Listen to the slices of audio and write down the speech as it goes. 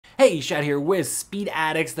Hey, Shad here with Speed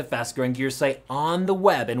Addicts, the fast growing gear site on the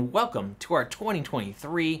web, and welcome to our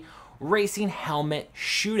 2023 Racing Helmet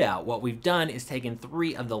Shootout. What we've done is taken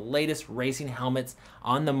 3 of the latest racing helmets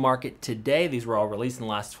on the market today. These were all released in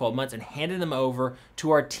the last 12 months and handed them over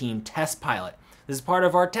to our team test pilot. This is part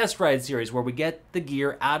of our test ride series where we get the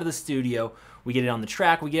gear out of the studio, we get it on the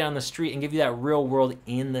track, we get it on the street, and give you that real world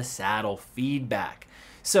in the saddle feedback.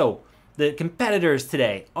 So, the competitors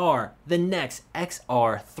today are the NEXX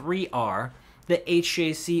XR3R, the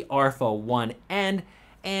HJC RPHA 1N,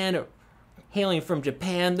 and hailing from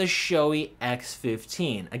Japan, the SHOEI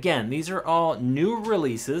X15. Again, these are all new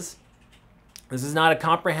releases. This is not a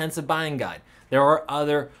comprehensive buying guide. There are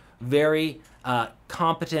other very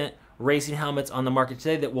competent racing helmets on the market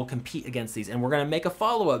today that will compete against these. And we're going to make a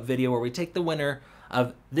follow-up video where we take the winner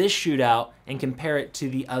of this shootout and compare it to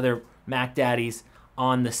the other Mac Daddies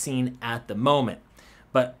on the scene at the moment.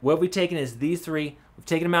 But what we've taken is these 3. We've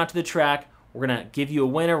taken them out to the track. We're going to give you a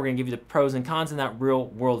winner. We're going to give you the pros and cons and that real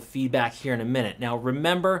world feedback here in a minute. Now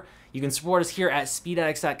remember, you can support us here at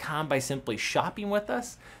SPEEDADDICTS.com by simply shopping with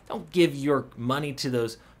us. Don't give your money to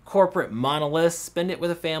those corporate monoliths. Spend it with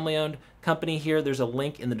a family-owned company here. There's a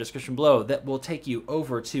link in the description below that will take you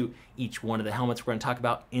over to each one of the helmets we're going to talk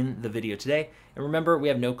about in the video today. And remember, we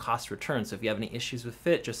have no cost return. So if you have any issues with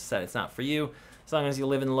fit, just decide it's not for you. As long as you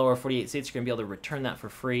live in the lower 48 states, you're going to be able to return that for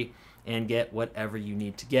free and get whatever you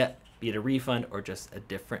need to get, be it a refund or just a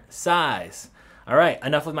different size. All right,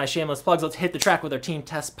 enough with my shameless plugs. Let's hit the track with our team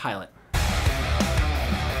test pilot.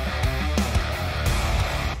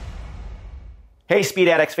 Hey Speed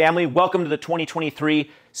Addicts family, welcome to the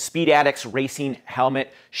 2023 Speed Addicts Racing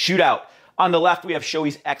Helmet Shootout. On the left we have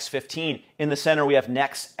SHOEI's X15, in the center we have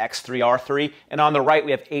NEXX X3R3, and on the right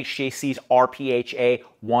we have HJC's RPHA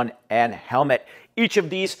 1N helmet. Each of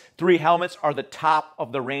these 3 helmets are the top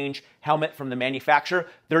of the range helmet from the manufacturer.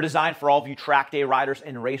 They're designed for all of you track day riders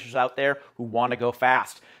and racers out there who want to go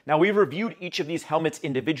fast. Now we've reviewed each of these helmets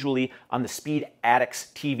individually on the Speed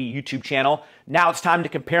Addicts TV YouTube channel. Now it's time to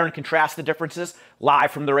compare and contrast the differences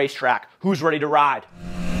live from the racetrack. Who's ready to ride?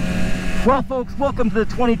 Well folks, welcome to the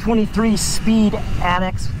 2023 Speed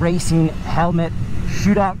Addicts Racing Helmet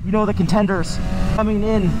Shootout. You know the contenders. Coming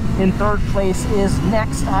in 3rd place is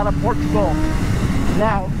NEXX out of Portugal.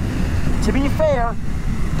 Now, to be fair,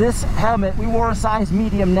 this helmet, we wore a size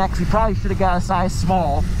medium NEXX. We probably should have got a size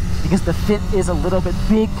small because the fit is a little bit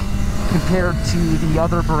big compared to the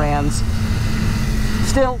other brands.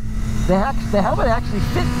 Still, the helmet actually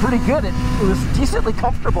fit pretty good. It was decently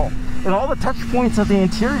comfortable, and all the touch points of the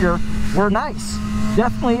interior were nice.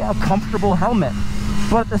 Definitely a comfortable helmet,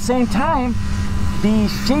 but at the same time, the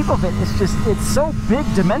shape of it is just, it's so big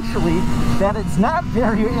dimensionally that it's not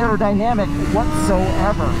very aerodynamic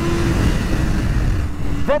whatsoever.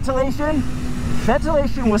 Ventilation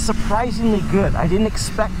was surprisingly good. I didn't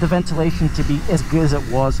expect the ventilation to be as good as it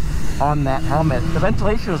was on that helmet. The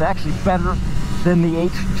ventilation was actually better than the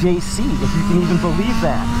HJC, if you can even believe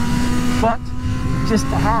that. But just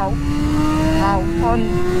how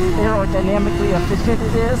un-aerodynamically efficient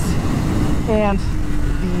it is, and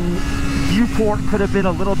the viewport could have been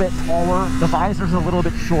a little bit taller. The visor's a little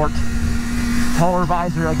bit short. Taller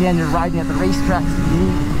visor, again, you're riding at the racetrack, so you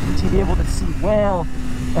need to be able to see well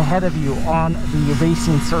ahead of you on the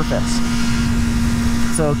racing surface.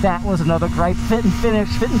 So that was another gripe. Fit and finish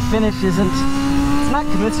isn't, it's not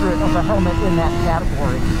commensurate of a helmet in that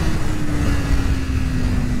category.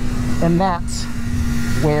 And that's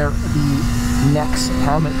where the NEXX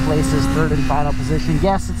helmet places 3rd and final position.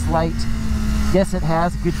 Yes, it's light. Yes, it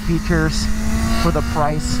has good features for the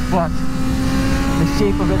price, but the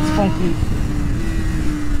shape of it's funky.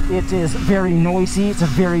 It is very noisy. It's a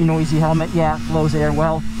very noisy helmet. Yeah, it flows air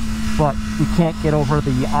well, but we can't get over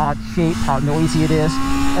the odd shape, how noisy it is,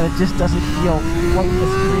 and it just doesn't feel quite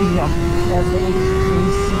as premium as the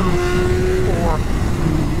HJC or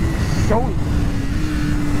the SHOEI.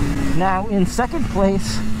 Now, in 2nd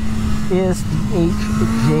place is the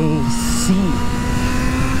HJC.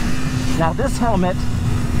 Now this helmet,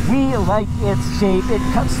 we like its shape. It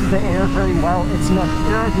cuts through the air very well. It's an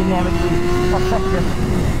aerodynamically effective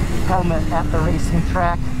helmet at the racing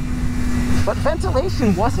track. But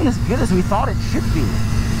ventilation wasn't as good as we thought it should be.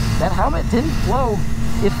 That helmet didn't flow.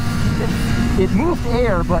 It moved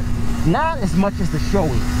air, but not as much as the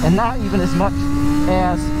SHOEI, and not even as much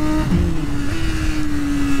as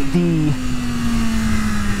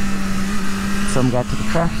some got to the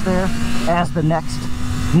trash there, as the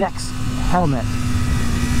NEXX helmet.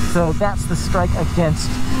 So that's the strike against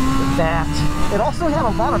that. It also had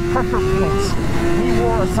a lot of pressure points. We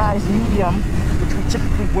wore a size medium, which we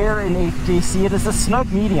typically wear in HJC. It is a snug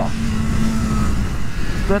medium.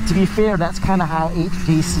 But to be fair, that's kind of how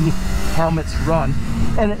HJC helmets run.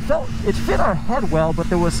 And it fit our head well, but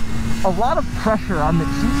there was a lot of pressure on the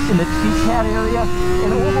cheek, in the cheek pad area,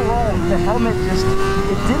 and overall the helmet just,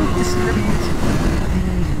 it didn't distribute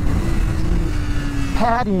the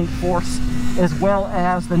padding force as well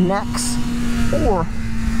as the NEXX or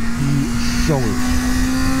the SHOEI.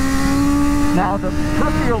 Now the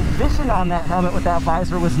peripheral vision on that helmet with that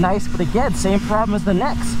visor was nice, but again, same problem as the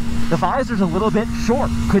NEXX. The visor's a little bit short,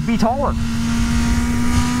 could be taller.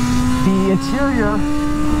 The interior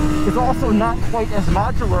is also not quite as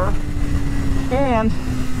modular, and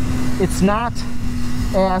it's not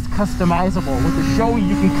as customizable. With the SHOEI,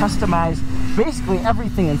 you can customize basically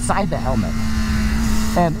everything inside the helmet.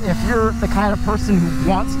 And if you're the kind of person who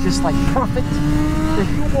wants just like perfect, if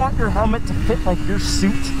you want your helmet to fit like your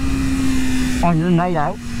suit on your night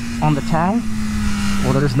out on the town,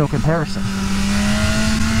 well, there's no comparison.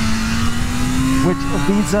 Which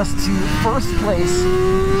leads us to first place.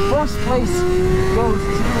 First place goes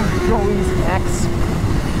to SHOEI's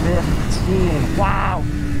X15. Wow!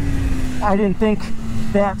 I didn't think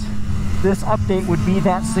that this update would be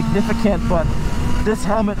that significant, but this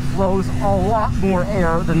helmet flows a lot more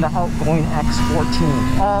air than the outgoing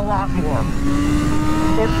X14. A lot more.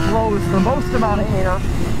 It flows the most amount of air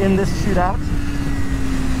in this shootout.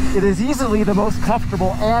 It is easily the most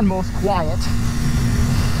comfortable and most quiet.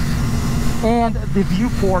 And the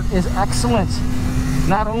viewport is excellent.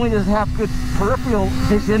 Not only does it have good peripheral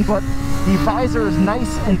vision, but the visor is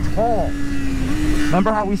nice and tall.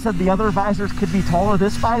 Remember how we said the other visors could be taller?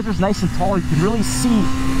 This visor is nice and tall. You can really see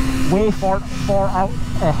way far out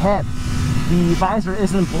ahead. The visor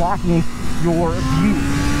isn't blocking your view.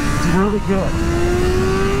 It's really good.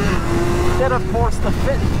 Then of course the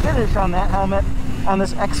finish on that helmet, on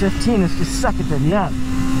this X15, is just second to none.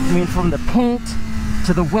 I mean, from the paint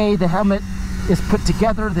to the way the helmet is put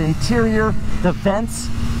together, the interior, the vents,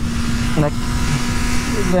 and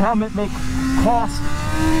the helmet may cost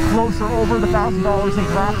closer over the $1,000 in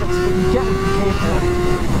graphics, but you get what you pay for,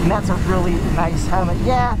 and that's a really nice helmet.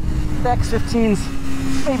 Yeah, the X15's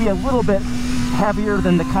maybe a little bit heavier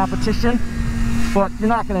than the competition, but you're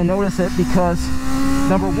not going to notice it because,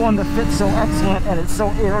 number one, the fit's so excellent and it's so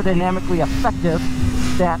aerodynamically effective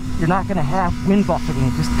that you're not going to have wind buffeting.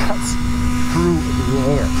 It just cuts through the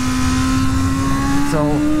air. So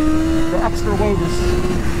the extra weight is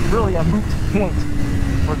really a moot point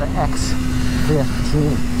for the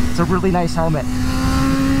X15. It's a really nice helmet.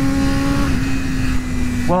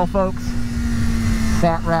 Well, folks,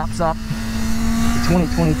 that wraps up the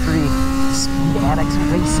 2023 SPEEDADDICTS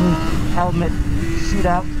Racing Helmet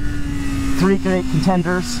Shootout. 3 great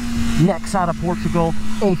contenders: NEXX out of Portugal,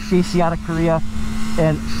 HJC out of Korea,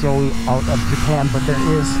 and SHOEI out of Japan. But there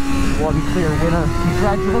is one clear winner.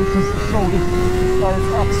 Congratulations to SHOEI on his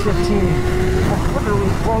X15 for literally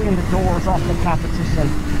blowing the doors off the competition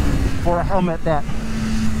for a helmet that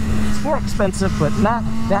is more expensive, but not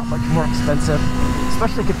that much more expensive,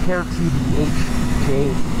 especially compared to the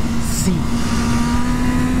HJC.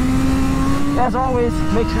 As always,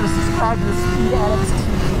 make sure to subscribe to the SPEEDADDICTS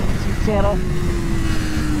TV YouTube channel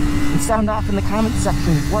and sound off in the comment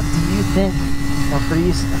section. What do you think of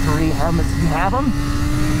these 3 helmets? Do you have them?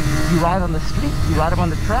 Do you ride on the street? Do you ride them on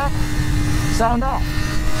the track? Sound off,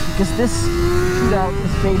 because this shootout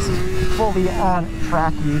is based fully on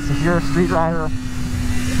track use. If you're a street rider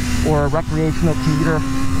or a recreational commuter,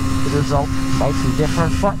 the result might be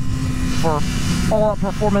different, but for all-out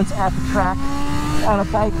performance at the track on a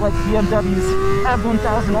bike like BMW's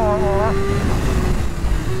M1000RR,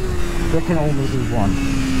 there can only be one.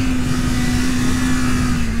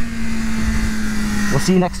 We'll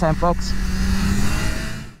see you next time, folks.